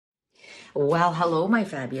Well, hello, my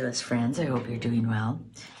fabulous friends. I hope you're doing well.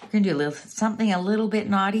 We're going to do something a little bit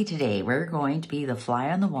naughty today. We're going to be the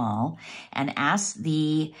fly on the wall and ask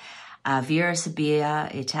the Vera Sibilla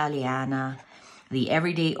Italiana, the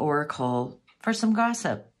Everyday Oracle, for some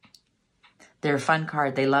gossip. They're a fun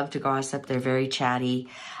card. They love to gossip. They're very chatty.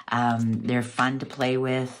 They're fun to play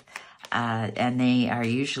with, and they are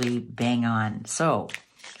usually bang on. So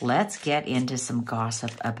let's get into some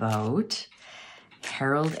gossip about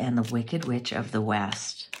Harold and the Wicked Witch of the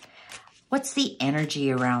West. What's the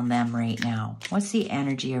energy around them right now? What's the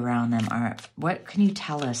energy around them? What can you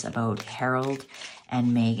tell us about Harold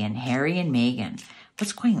and Meghan? Harry and Meghan.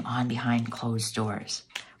 What's going on behind closed doors?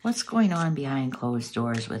 What's going on behind closed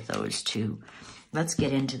doors with those two? Let's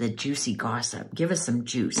get into the juicy gossip. Give us some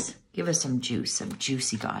juice. Give us some juice, some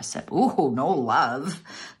juicy gossip. Ooh, no love.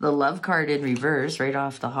 The love card in reverse right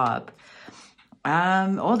off the hop.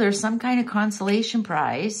 Oh, there's some kind of consolation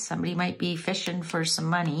prize. Somebody might be fishing for some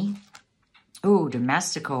money. Oh,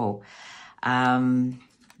 domestico.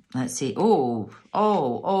 Let's see. Oh,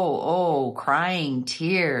 crying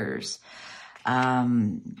tears.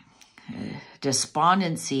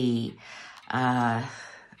 Despondency.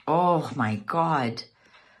 Oh my God.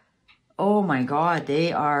 Oh my God.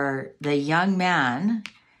 The young man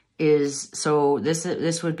is, so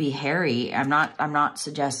this would be Harry. I'm not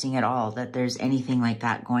suggesting at all that there's anything like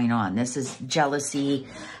that going on. This is jealousy.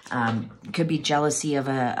 Could be jealousy of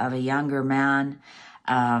a younger man.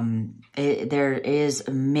 There is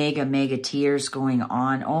mega tears going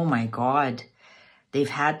on. Oh my God. They've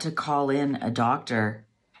had to call in a doctor.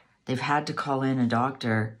 They've had to call in a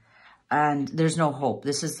doctor, and there's no hope.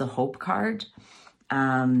 This is the hope card.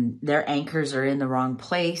 Their anchors are in the wrong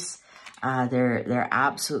place. There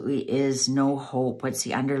absolutely is no hope. What's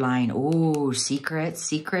the underlying? Oh,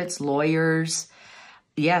 secrets, lawyers.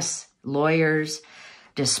 Yes, lawyers,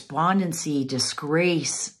 despondency,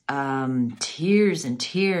 disgrace, tears and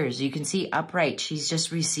tears. You can see upright. She's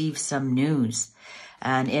just received some news.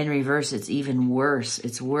 And in reverse, it's even worse.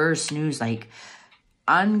 It's worse news, like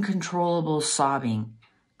uncontrollable sobbing,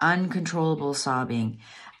 uncontrollable sobbing.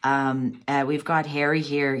 We've got Harry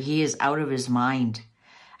here. He is out of his mind.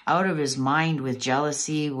 Out of his mind with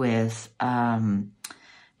jealousy, with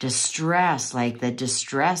distress, like the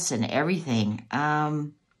distress and everything. I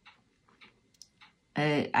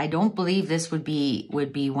don't believe this would be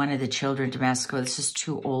one of the children domestico. This is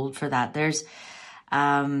too old for that. There's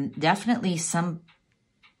definitely some.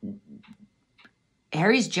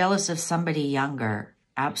 Harry's jealous of somebody younger.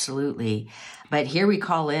 Absolutely. But here we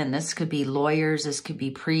call in, this could be lawyers, this could be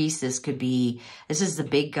priests, this is the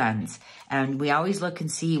big guns. And we always look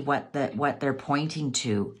and see what they're pointing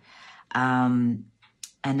to. And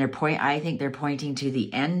I think they're pointing to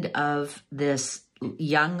the end of this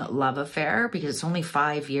young love affair, because it's only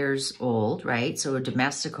 5 years old, right? So a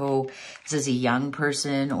domestico, this is a young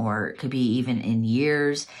person, or it could be even in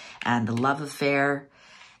years, and the love affair.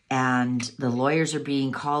 And the lawyers are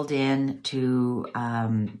being called in to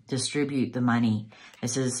distribute the money.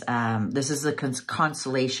 This is the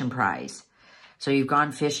consolation prize. So you've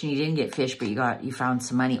gone fishing, you didn't get fish, but you found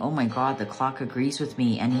some money. Oh my God, the clock agrees with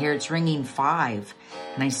me. And here it's ringing 5.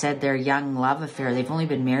 And I said their young love affair. They've only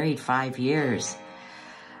been married 5 years.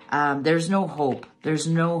 There's no hope. There's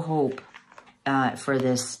no hope for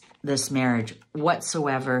this marriage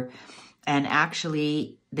whatsoever. And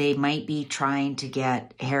actually, they might be trying to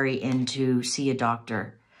get Harry in to see a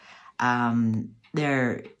doctor.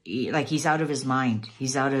 He's out of his mind.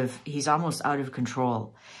 He's almost out of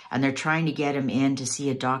control. And they're trying to get him in to see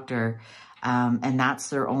a doctor. And that's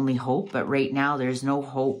their only hope. But right now, there's no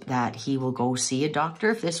hope that he will go see a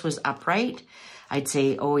doctor. If this was upright, I'd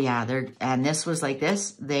say, oh yeah, and this was like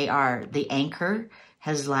this. The anchor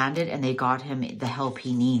has landed and they got him the help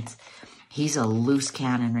he needs. He's a loose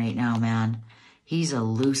cannon right now, man. He's a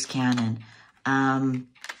loose cannon. I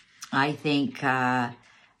think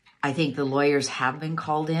the lawyers have been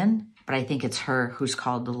called in, but I think it's her who's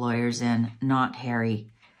called the lawyers in, not Harry.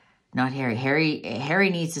 Not Harry. Harry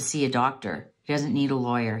needs to see a doctor. He doesn't need a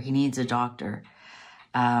lawyer. He needs a doctor.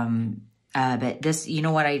 But this, you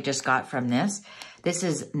know what I just got from this? This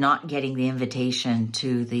is not getting the invitation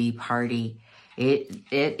to the party. It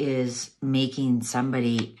is making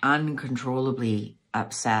somebody uncontrollably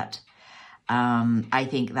upset. I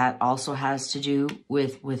think that also has to do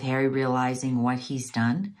with Harry realizing what he's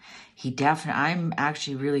done. I'm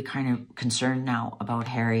actually really kind of concerned now about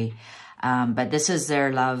Harry. But this is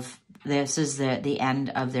their love. This is the end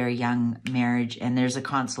of their young marriage, and there's a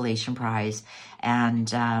consolation prize. And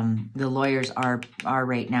the lawyers are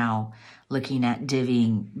right now looking at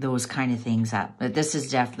divvying those kind of things up. But this is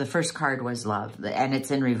the first card was love, and it's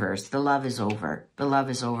in reverse. The love is over. The love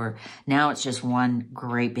is over. Now it's just one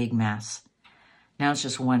great big mess. Now it's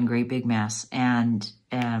just one great big mess. And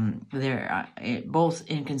they're both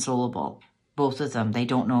inconsolable. Both of them. They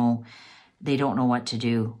don't know what to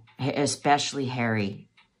do, especially Harry.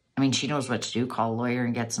 I mean, she knows what to do, call a lawyer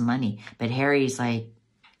and get some money. But Harry's like,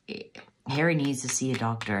 Harry needs to see a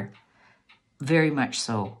doctor. Very much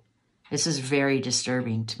so. This is very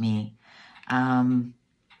disturbing to me.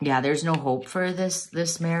 Yeah, there's no hope for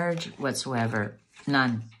this marriage whatsoever.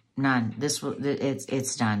 None.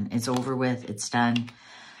 It's done. It's over with. It's done.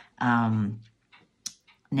 Now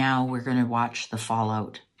we're going to watch the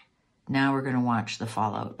fallout.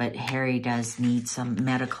 But Harry does need some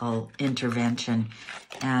medical intervention,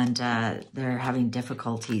 and they're having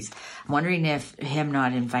difficulties. I'm wondering if him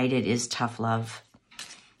not invited is tough love.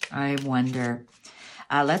 I wonder.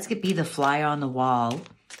 Let's be the fly on the wall,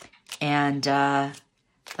 and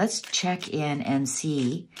let's check in and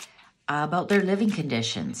see about their living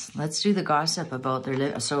conditions. Let's do the gossip about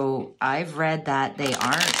their So I've read that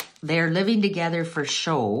they're living together for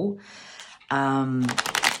show,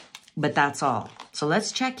 but that's all. So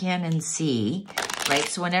let's check in and see, right?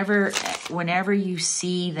 So whenever you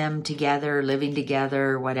see them together, living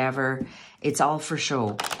together, whatever, it's all for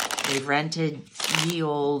show. They've rented ye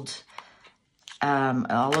old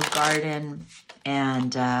Olive Garden,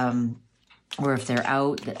 and or if they're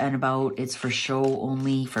out and about, it's for show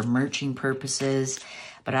only, for merching purposes.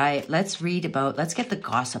 But let's get the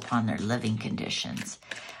gossip on their living conditions.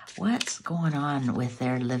 What's going on with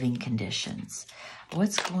their living conditions?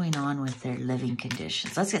 Let's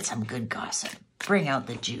get some good gossip. Bring out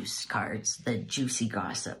the juice cards, the juicy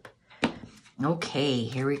gossip. Okay,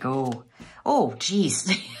 here we go. Oh,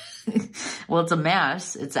 geez. Well, it's a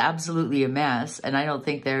mess. It's absolutely a mess. And I don't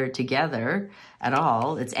think they're together at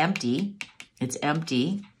all. It's empty.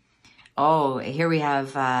 Oh, here we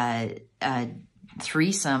have a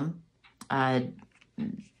threesome.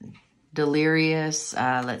 Delirious.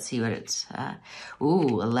 Let's see what it's...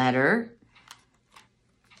 ooh, a letter.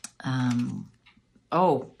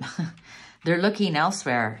 Oh, they're looking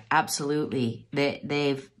elsewhere. Absolutely.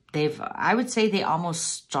 They've I would say they almost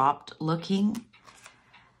stopped looking.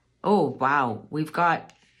 Oh, wow. We've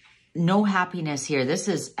got no happiness here. This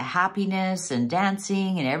is happiness and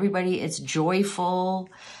dancing and everybody. It's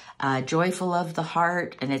joyful, joyful of the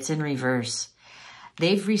heart, and it's in reverse.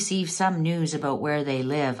 They've received some news about where they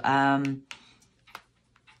live.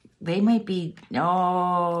 They might be,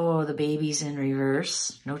 oh, the baby's in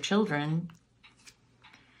reverse. No children.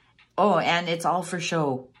 Oh, and it's all for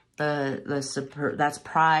show. That's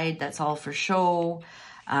pride. That's all for show.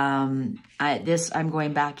 I'm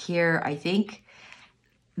going back here. I think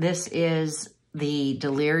this is the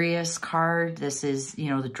delirious card. This is,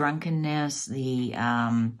 the drunkenness,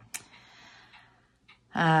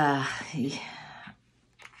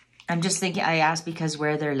 I'm just thinking, I asked because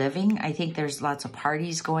where they're living, I think there's lots of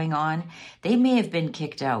parties going on. They may have been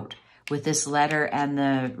kicked out with this letter and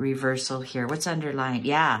the reversal here. What's underlined?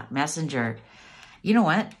 Yeah, messenger. You know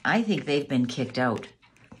what? I think they've been kicked out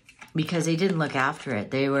because they didn't look after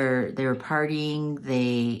it. They were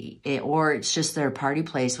partying, or it's just their party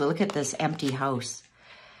place. Well, look at this empty house.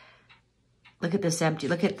 Look at this empty,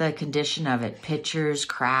 look at the condition of it. Pictures,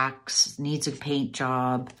 cracks, needs a paint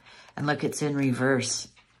job. And look, it's in reverse.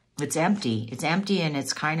 It's empty. It's empty, and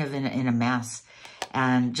it's kind of in a mess.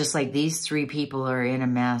 And just like these three people are in a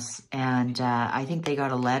mess. And I think they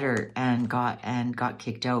got a letter and got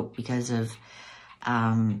kicked out because of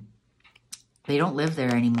they don't live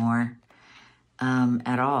there anymore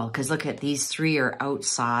at all. Because look at these three are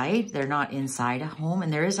outside. They're not inside a home.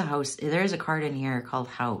 And there is a house. There is a card in here called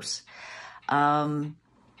house. So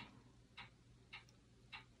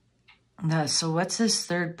what's this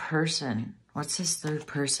third person? What's this third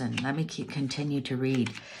person? Let me continue to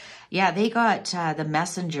read. Yeah, they got the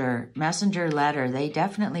messenger letter. They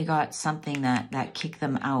definitely got something that kicked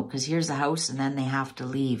them out, because here's the house and then they have to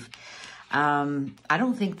leave. I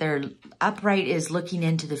don't think they're upright is looking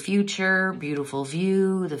into the future. Beautiful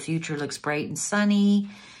view. The future looks bright and sunny.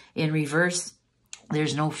 In reverse,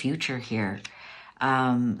 there's no future here.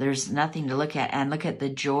 There's nothing to look at. And look at the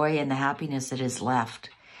joy and the happiness that is left.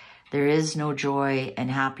 There is no joy and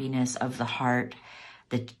happiness of the heart.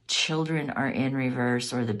 The children are in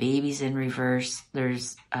reverse, or the baby's in reverse.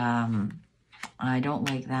 There's, I don't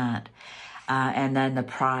like that. And then the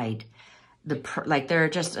pride. Like they're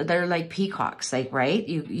like peacocks, like, right?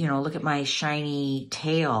 You know, look at my shiny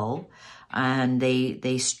tail, and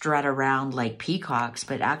they strut around like peacocks,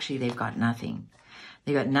 but actually they've got nothing.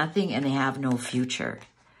 They got nothing, and they have no future.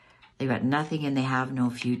 They've got nothing and they have no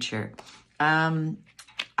future.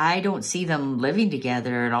 I don't see them living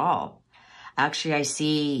together at all. Actually, I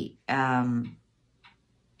see,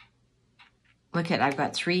 look at, I've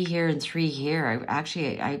got 3 here and 3 here.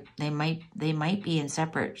 They might be in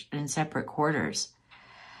separate quarters,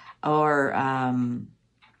 or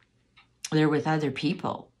they're with other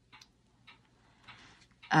people.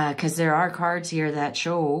 Because there are cards here that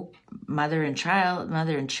show mother and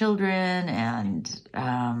children, and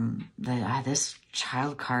this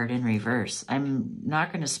child card in reverse. I'm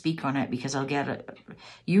not going to speak on it because I'll get it.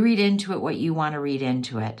 You read into it what you want to read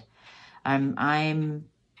into it. I'm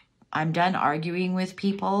done arguing with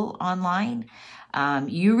people online.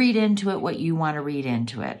 You read into it what you want to read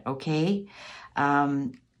into it, okay?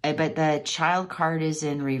 But the child card is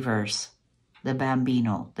in reverse. The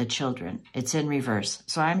bambino, the children, it's in reverse.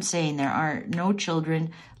 So I'm saying there are no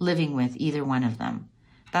children living with either one of them.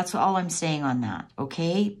 That's all I'm saying on that,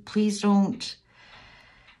 okay? Please don't.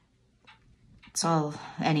 It's all,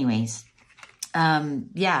 anyways.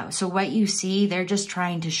 Yeah, so what you see, they're just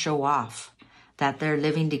trying to show off that they're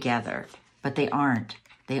living together, but they aren't.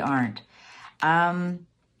 They aren't.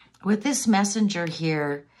 With this messenger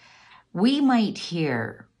here, we might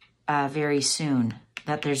hear very soon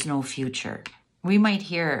that there's no future. We might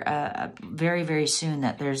hear very, very soon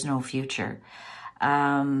that there's no future.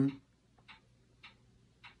 Yeah,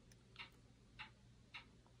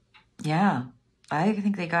 I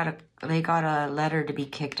think they got a letter to be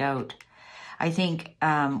kicked out. I think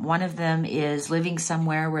one of them is living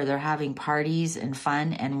somewhere where they're having parties and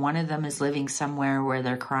fun, and one of them is living somewhere where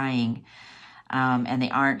they're crying, and they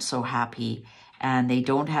aren't so happy. And they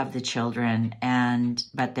don't have the children,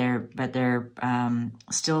 but they're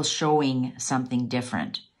still showing something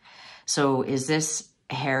different. So is this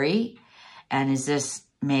Harry, and is this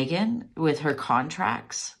Meghan with her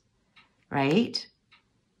contracts, right?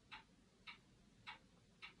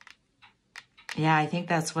 Yeah, I think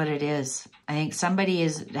that's what it is. I think somebody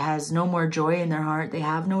has no more joy in their heart. They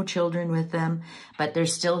have no children with them, but they're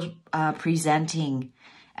still presenting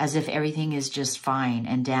as if everything is just fine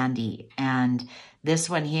and dandy. And this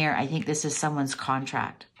one here, I think this is someone's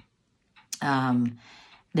contract.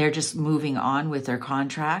 They're just moving on with their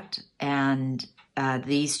contract, and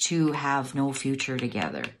these two have no future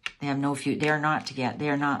together. They have no future. They are not together. They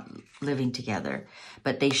are not living together.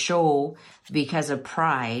 But they show, because of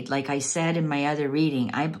pride, like I said in my other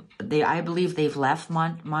reading, I believe they've left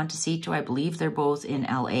Montecito. I believe they're both in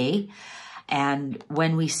LA. And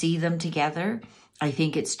when we see them together, I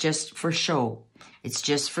think it's just for show. It's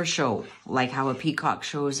just for show, like how a peacock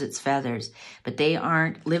shows its feathers. But they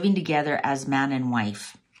aren't living together as man and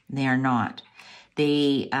wife. They are not.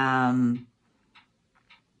 They,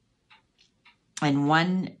 and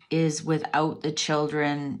one is without the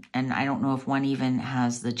children, and I don't know if one even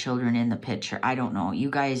has the children in the picture. I don't know.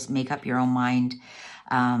 You guys make up your own mind.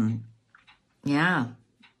 Yeah.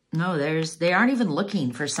 No, they aren't even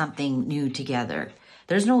looking for something new together.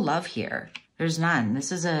 There's no love here. There's none.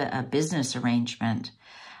 This is a business arrangement.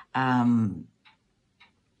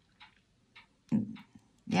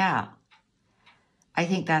 Yeah. I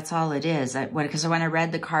think that's all it is. Because when I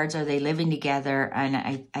read the cards, are they living together?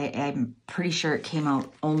 And I'm pretty sure it came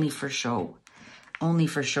out only for show. Only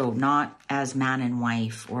for show, not as man and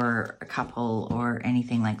wife or a couple or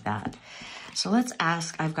anything like that. So let's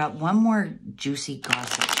ask, I've got one more juicy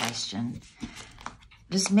gossip question.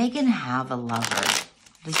 Does Meghan have a lover?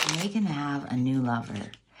 Does Meghan have a new lover?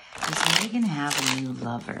 Does Meghan have a new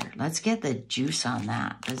lover? Let's get the juice on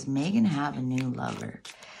that. Does Meghan have a new lover?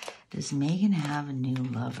 Does Meghan have a new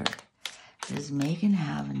lover? Does Meghan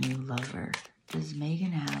have a new lover? Does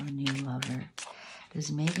Meghan have a new lover?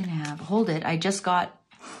 Does Meghan have... Hold it. I just got...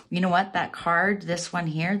 You know what? That card, this one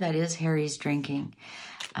here, that is Harry's drinking.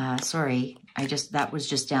 Sorry. That was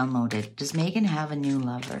just downloaded. Does Meghan have a new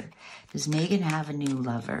lover? Does Meghan have a new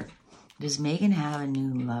lover? Does Meghan have a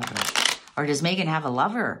new lover? Or does Meghan have a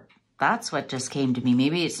lover? That's what just came to me.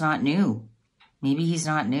 Maybe it's not new. Maybe he's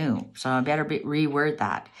not new. So I better reword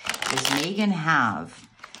that. Does Meghan have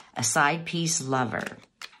a side piece lover?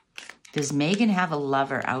 Does Meghan have a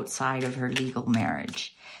lover outside of her legal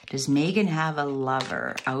marriage? Does Meghan have a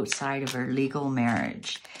lover outside of her legal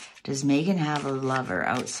marriage? Does Meghan have a lover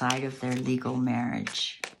outside of their legal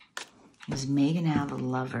marriage? Does Meghan have a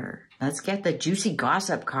lover? Let's get the juicy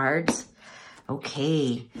gossip cards.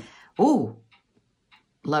 Okay. Oh,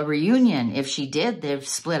 La Reunion. If she did, they've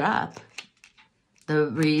split up. The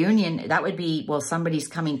reunion, that would be, well, somebody's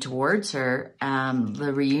coming towards her.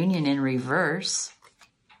 The reunion in reverse.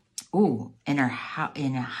 Ooh, in a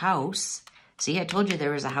house. See, I told you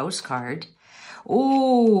there was a house card.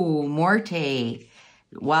 Ooh, Morte.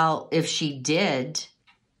 well, if she did,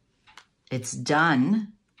 it's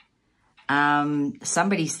done.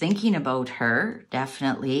 Somebody's thinking about her,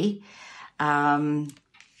 definitely. I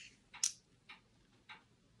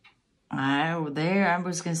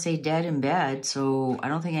was going to say dead in bed, so I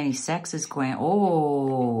don't think any sex is going.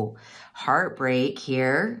 Oh, heartbreak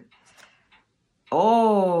here.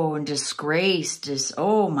 Oh, and disgrace.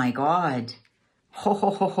 Oh my God.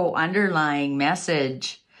 Oh, underlying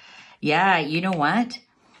message. Yeah, you know what?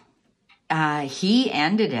 He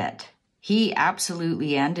ended it. He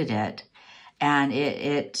absolutely ended it. And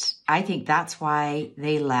I think that's why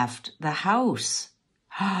they left the house.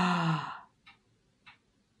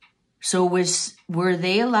 So were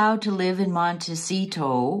they allowed to live in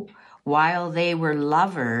Montecito while they were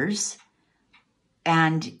lovers?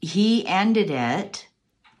 And he ended it.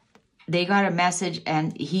 They got a message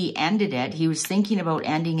and he ended it. He was thinking about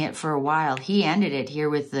ending it for a while. He ended it here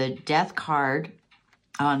with the death card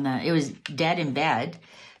on it was dead in bed.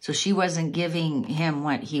 So she wasn't giving him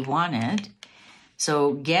what he wanted.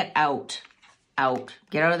 So get out.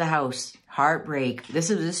 Get out of the house. Heartbreak.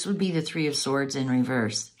 This would be the Three of Swords in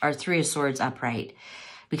reverse, or Three of Swords upright,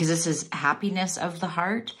 because this is happiness of the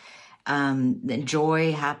heart, the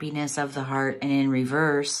joy, happiness of the heart, and in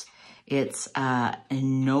reverse, it's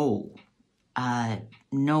no.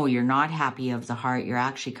 No, you're not happy of the heart. You're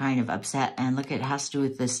actually kind of upset. And look, it has to do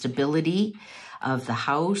with the stability of the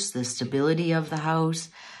house, the stability of the house,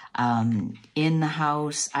 in the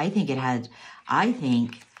house. I think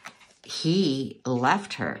he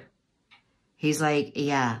left her. He's like,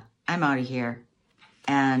 yeah, I'm out of here.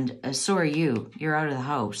 And so are you. You're out of the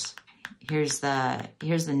house. Here's the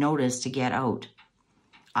notice to get out.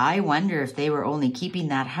 I wonder if they were only keeping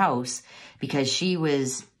that house because she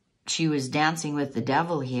was dancing with the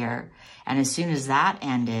devil here. And as soon as that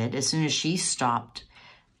ended, as soon as she stopped,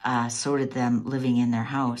 so did them living in their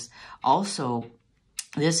house. Also,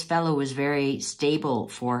 this fellow was very stable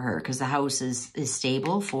for her because the house is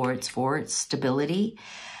stable for its stability.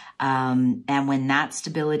 And when that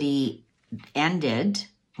stability ended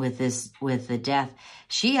with the death,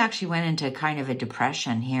 she actually went into kind of a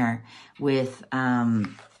depression here with,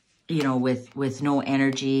 with no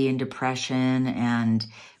energy and depression and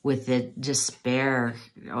with the despair,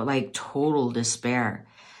 like total despair.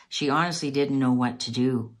 She honestly didn't know what to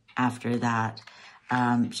do after that.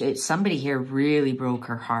 Somebody here really broke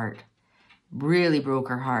her heart,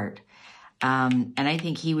 and I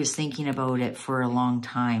think he was thinking about it for a long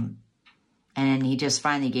time. And he just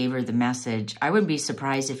finally gave her the message. I wouldn't be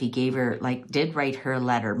surprised if he gave her, did write her a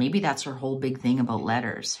letter. Maybe that's her whole big thing about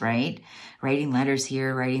letters, right? Writing letters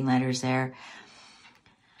here, writing letters there.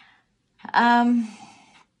 I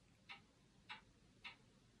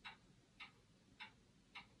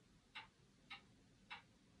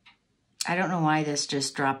don't know why this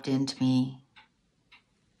just dropped into me.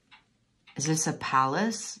 Is this a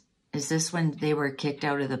palace? Is this when they were kicked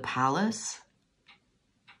out of the palace?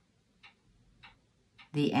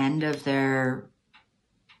 The end of their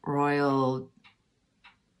royal...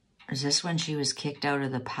 Is this when she was kicked out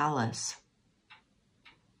of the palace?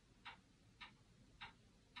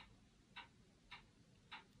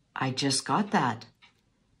 I just got that.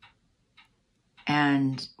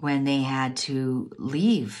 And when they had to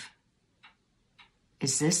leave...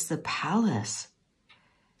 Is this the palace?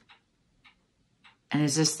 And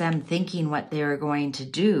is this them thinking what they're going to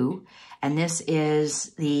do? And this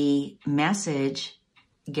is the message,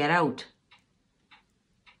 get out.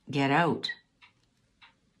 Get out.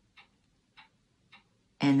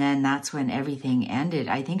 And then that's when everything ended.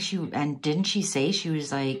 I think and didn't she say she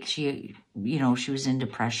was like, she was in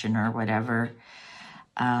depression or whatever.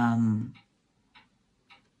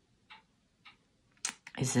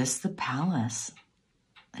 Is this the palace?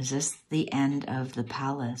 Is this the end of the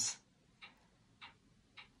palace?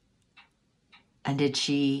 And did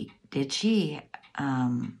she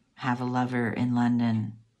have a lover in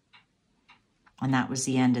London? And that was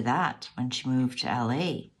the end of that when she moved to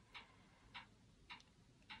LA.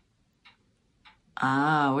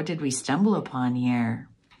 What did we stumble upon here?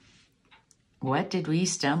 What did we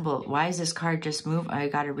stumble? Why is this card just move? I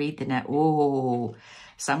got to read the net. Oh,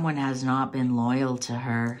 someone has not been loyal to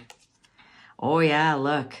her. Oh, yeah,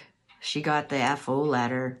 look. She got the FO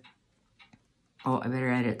letter. Oh, I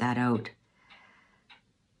better edit that out.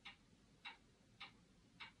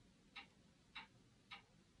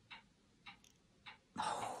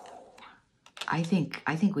 Oh, I think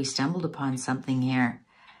we stumbled upon something here.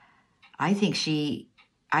 I think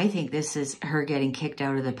this is her getting kicked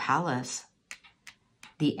out of the palace.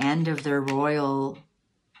 The end of their royal...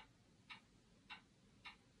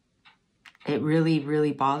 It really,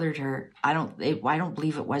 really bothered her. I don't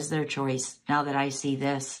believe it was their choice. Now that I see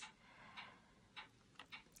this.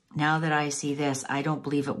 Now that I see this, I don't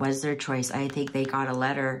believe it was their choice. I think they got a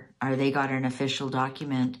letter, or they got an official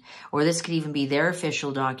document. Or this could even be their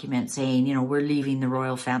official document saying, you know, we're leaving the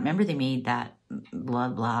royal family. Remember they made that blah,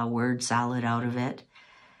 blah word salad out of it?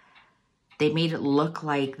 They made it look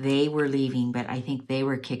like they were leaving, but I think they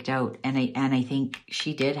were kicked out. And I think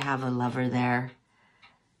she did have a lover there.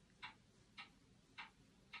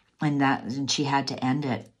 And she had to end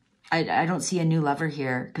it. I don't see a new lover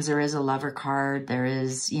here, because there is a lover card. There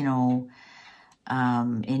is, you know,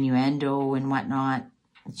 innuendo and whatnot.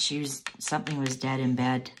 Something was dead in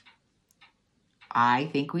bed. I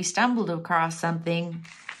think we stumbled across something.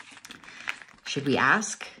 Should we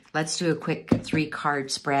ask? Let's do a quick 3-card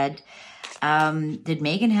spread. Did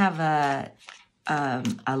Meghan have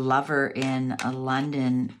a lover in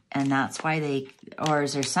London, and that's why or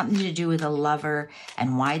is there something to do with a lover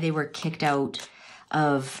and why they were kicked out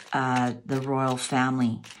of the royal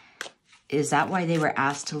family? Is that why they were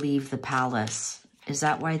asked to leave the palace? Is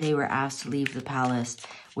that why they were asked to leave the palace?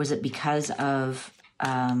 Was it because of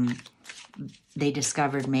they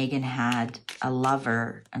discovered Meghan had a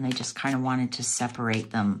lover and they just kind of wanted to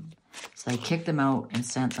separate them? So they kicked them out and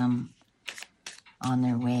sent them on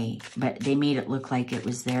their way. But they made it look like it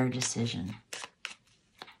was their decision.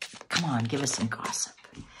 Come on, give us some gossip.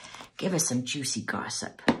 Give us some juicy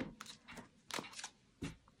gossip.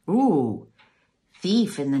 Ooh,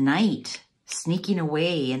 thief in the night, sneaking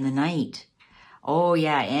away in the night. Oh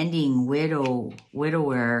yeah, ending widower,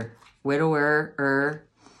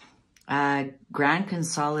 grand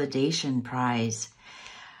consolidation prize.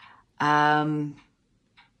 You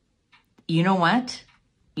know what?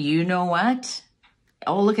 You know what?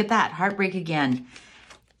 Oh, look at that, heartbreak again.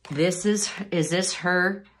 Is this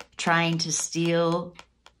her trying to steal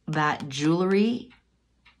that jewelry?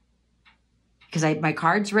 Because my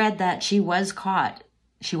cards read that she was caught.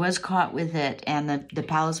 She was caught with it, and the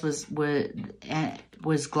palace was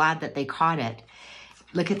glad that they caught it.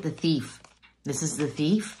 Look at the thief. This is the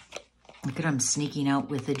thief. Look at him sneaking out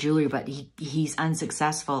with the jewelry, but he's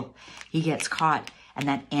unsuccessful. He gets caught, and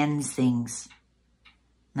that ends things.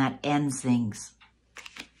 That ends things.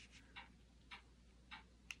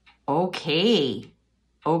 Okay.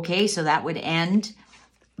 Okay, so that would end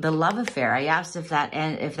the love affair. I asked if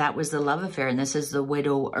that was the love affair, and this is the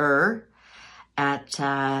widower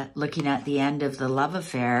looking at the end of the love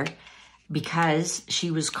affair, because she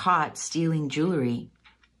was caught stealing jewelry.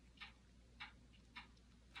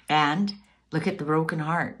 And look at the broken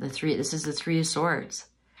heart. This is the 3 of Swords.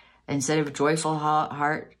 Instead of joyful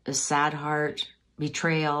heart, a sad heart,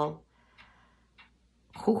 betrayal.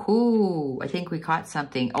 Hoo-hoo, I think we caught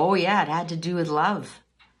something. Oh yeah, it had to do with love.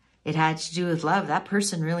 It had to do with love. That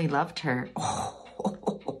person really loved her.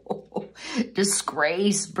 Oh,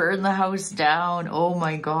 disgrace, burn the house down. Oh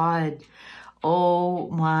my God. Oh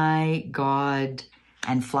my God.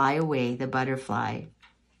 And fly away, the butterfly.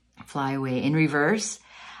 Fly away. In reverse,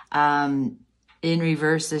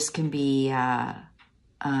 this can be,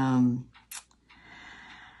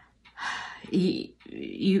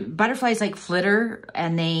 butterflies like flitter,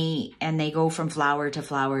 and they go from flower to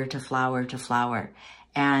flower to flower to flower.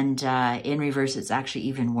 And in reverse, it's actually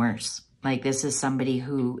even worse. Like, this is somebody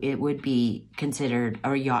who it would be considered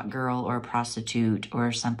a yacht girl or a prostitute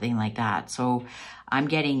or something like that. So I'm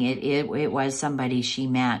getting it was somebody she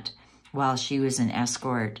met while she was an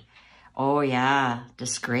escort. Oh yeah,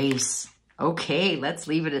 disgrace. Okay, let's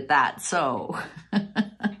leave it at that. So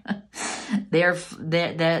their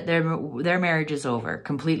marriage is over,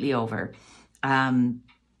 completely over.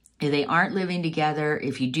 They aren't living together.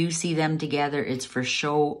 If you do see them together, it's for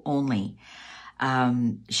show only.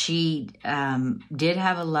 She did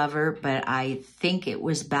have a lover, but I think it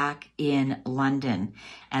was back in London,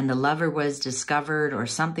 and the lover was discovered, or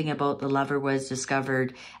something about the lover was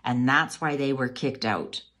discovered, and that's why they were kicked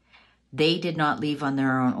out. They did not leave on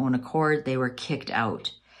their own accord. They were kicked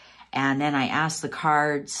out. And then I asked the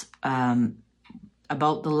cards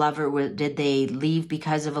about the lover. Did they leave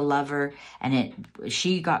because of a lover? And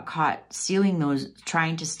she got caught stealing those,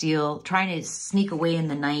 trying to sneak away in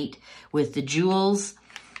the night with the jewels.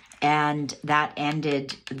 And that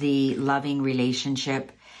ended the loving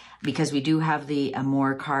relationship, because we do have the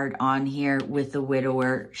Amour card on here with the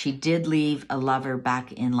widower. She did leave a lover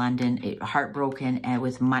back in London, heartbroken and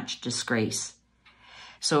with much disgrace.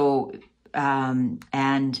 So, and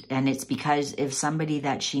it's because if somebody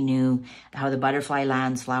that she knew, how the butterfly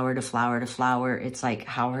lands flower to flower to flower, it's like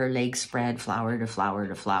how her legs spread flower to flower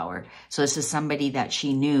to flower. So this is somebody that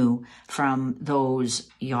she knew from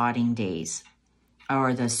those yachting days.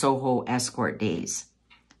 or the Soho escort days.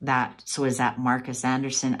 So is that Marcus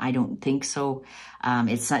Anderson? I don't think so.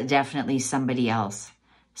 It's definitely somebody else.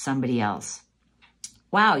 Somebody else.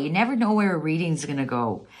 Wow, you never know where a reading's going to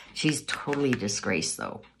go. She's totally disgraced,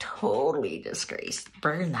 though. Totally disgraced.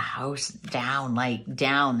 Burn the house down, like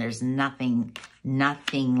down. There's nothing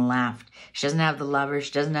left. She doesn't have the lover.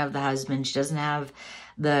 She doesn't have the husband. She doesn't have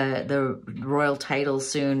the royal title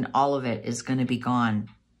soon. All of it is going to be gone.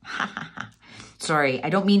 Sorry, I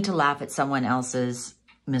don't mean to laugh at someone else's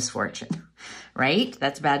misfortune, right?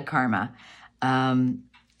 That's bad karma.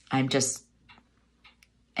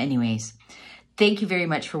 Anyways. Thank you very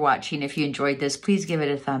much for watching. If you enjoyed this, please give it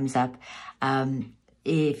a thumbs up.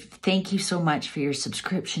 Thank you so much for your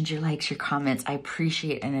subscriptions, your likes, your comments. I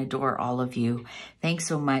appreciate and adore all of you. Thanks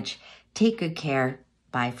so much. Take good care.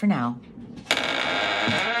 Bye for now.